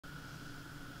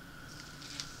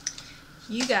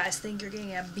You guys think you're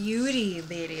getting a beauty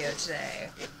video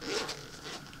today.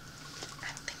 I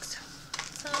don't think so.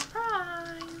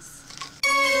 Surprise!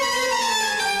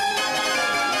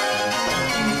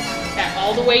 Okay,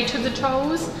 all the way to the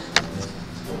toes.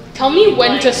 Tell me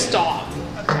when to stop.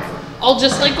 Okay. I'll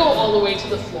just like go all the way to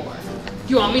the floor.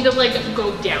 Do you want me to like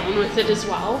go down with it as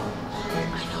well?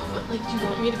 I know, but like, do you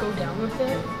want me to go down with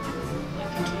it?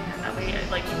 Like you can. That way,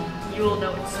 like, you will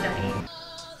know it's steady.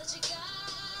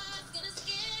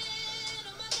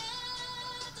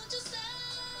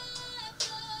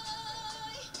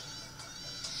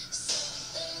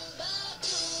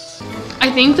 I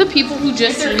think the people who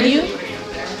just see me.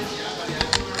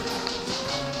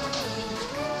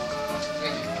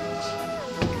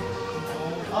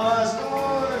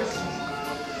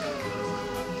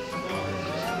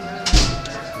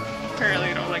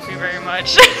 Apparently don't like me very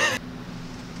much.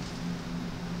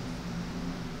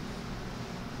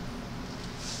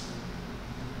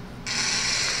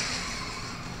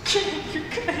 You're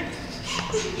good.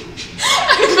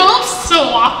 I felt so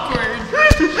awkward.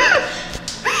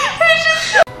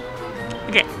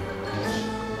 Okay.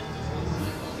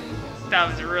 That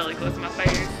was really close to my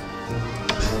face.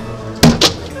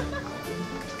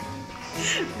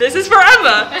 This is for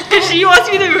Emma, because she wants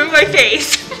me to move my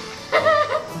face.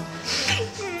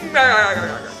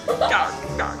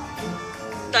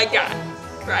 Like that,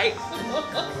 right?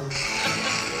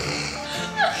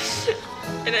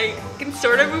 And I can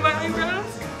sort of move my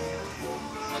eyebrows.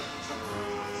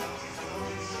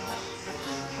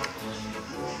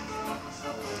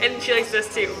 And she likes this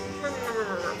too.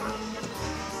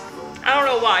 I don't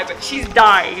know why, but she's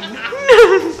dying.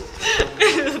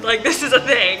 Like, this is a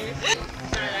thing.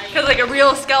 Because like a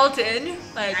real skeleton,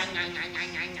 like...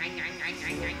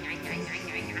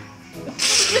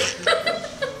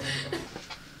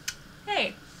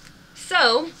 Hey,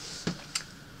 so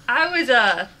I was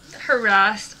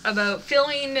harassed about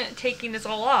taking this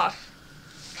all off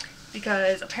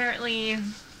because apparently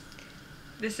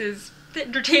this is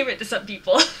entertainment to some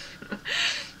people.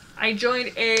 I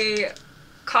joined a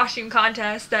costume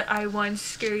contest that I won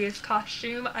scariest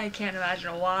costume. I can't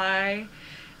imagine why.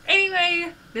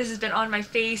 Anyway, this has been on my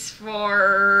face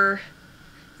for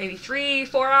maybe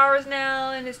 3-4 hours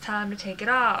now, and it's time to take it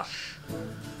off.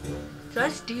 So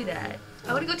let's do that.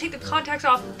 I want to go take the contacts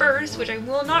off first, which I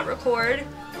will not record.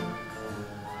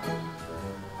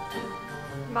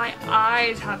 My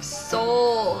eyes have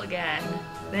soul again.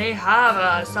 They have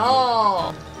a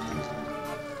soul.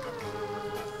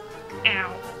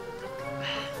 Ow.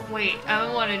 Wait,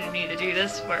 Emma wanted me to do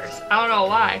this first. I don't know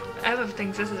why. Emma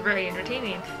thinks this is very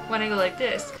entertaining when I go like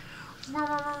this.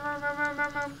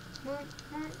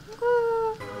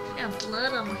 Yeah,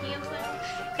 blood on my hands now.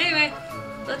 Anyway,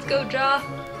 let's go draw.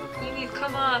 You need to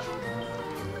come off.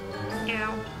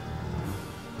 Ow.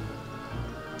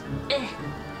 Eh.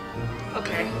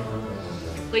 Okay.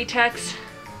 Latex.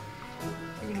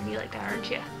 You're gonna be like that, aren't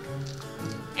you?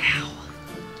 Ow.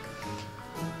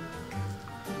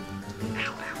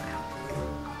 Ow, ow, ow.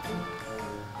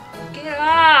 Get it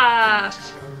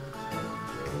off!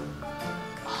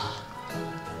 Oh.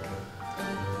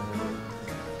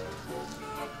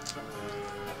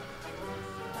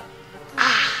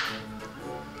 Ah!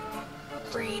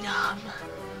 Freedom.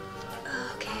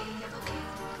 Okay, okay.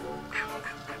 Ow, ow,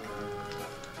 ow.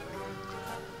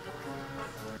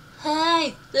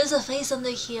 Hey, there's a face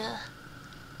under here.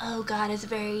 Oh god, it's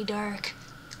very dark.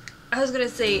 I was gonna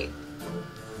say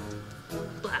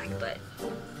black, but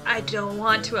I don't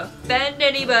want to offend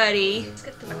anybody. Let's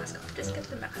get the mask off. Just get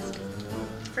the mask.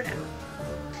 For now.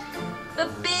 The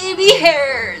baby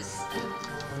hairs!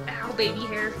 Ow, baby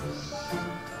hair.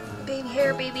 Baby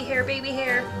hair, baby hair, baby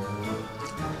hair.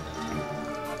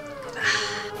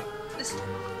 This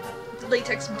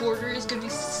latex border is gonna be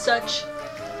such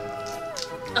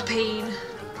a pain.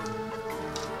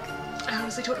 I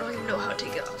honestly don't even know how to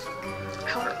take it off.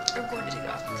 However, I'm going to take it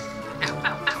off. Ow,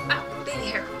 ow, ow, ow. Baby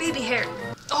hair, baby hair.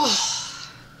 Oh.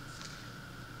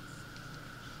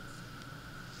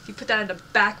 If you put that in the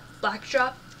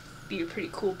backdrop, be a pretty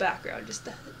cool background. Just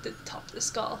the top of the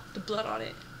skull, the blood on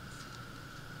it.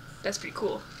 That's pretty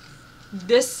cool.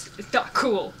 This is not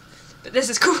cool, but this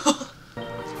is cool.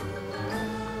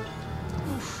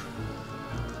 Oof.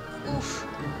 Oof.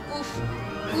 Oof.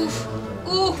 Oof.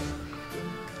 Oof.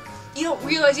 You don't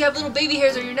realize you have little baby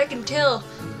hairs on your neck until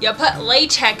you put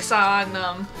latex on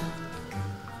them.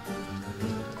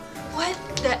 What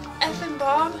the effing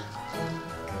bomb?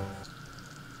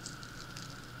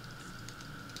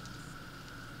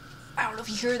 I don't know if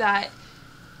you hear that,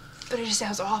 but it just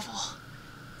sounds awful.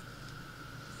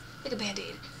 Like a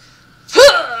band-aid.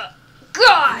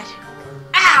 God!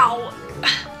 Ow!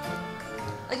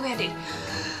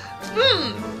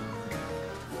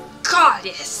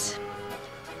 Goddess.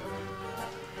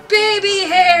 Baby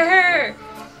hair.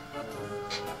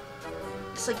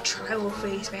 It's like tribal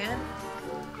face, man.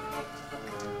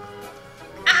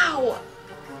 Ow!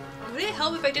 Would it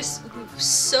help if I just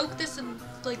soak this in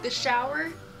like the shower?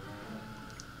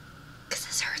 Cause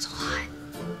this hurts a lot.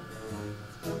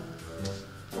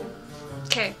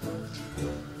 Okay.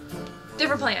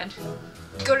 Different plan.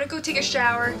 Gonna go take a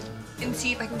shower and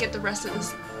see if I can get the rest of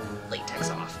this latex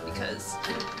off, because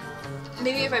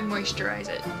maybe if I moisturize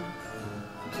it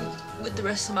with the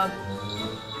rest of my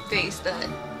face, then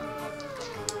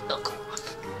it'll come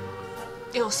off.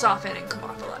 It'll soften and come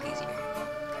off a lot easier.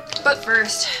 But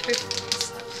first,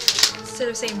 instead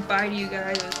of saying bye to you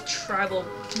guys with tribal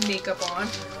makeup on,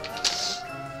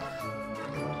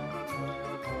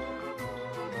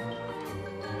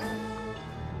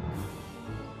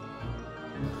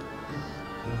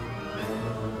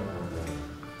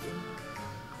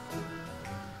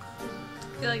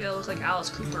 I feel like I look like Alice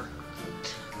Cooper.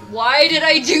 Why did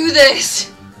I do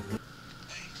this?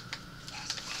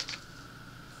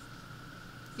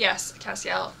 Yes,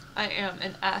 Castiel, I am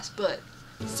an ass, but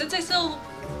since I still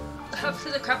have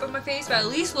the crap on my face, but at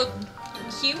least look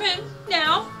human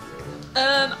now,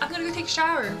 I'm gonna go take a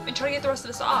shower and try to get the rest of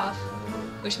this off.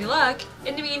 Wish me luck.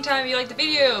 In the meantime, if you liked the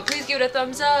video, please give it a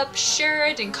thumbs up, share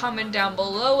it, and comment down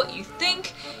below what you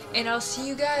think, and I'll see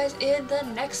you guys in the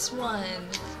next one.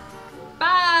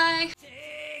 Bye!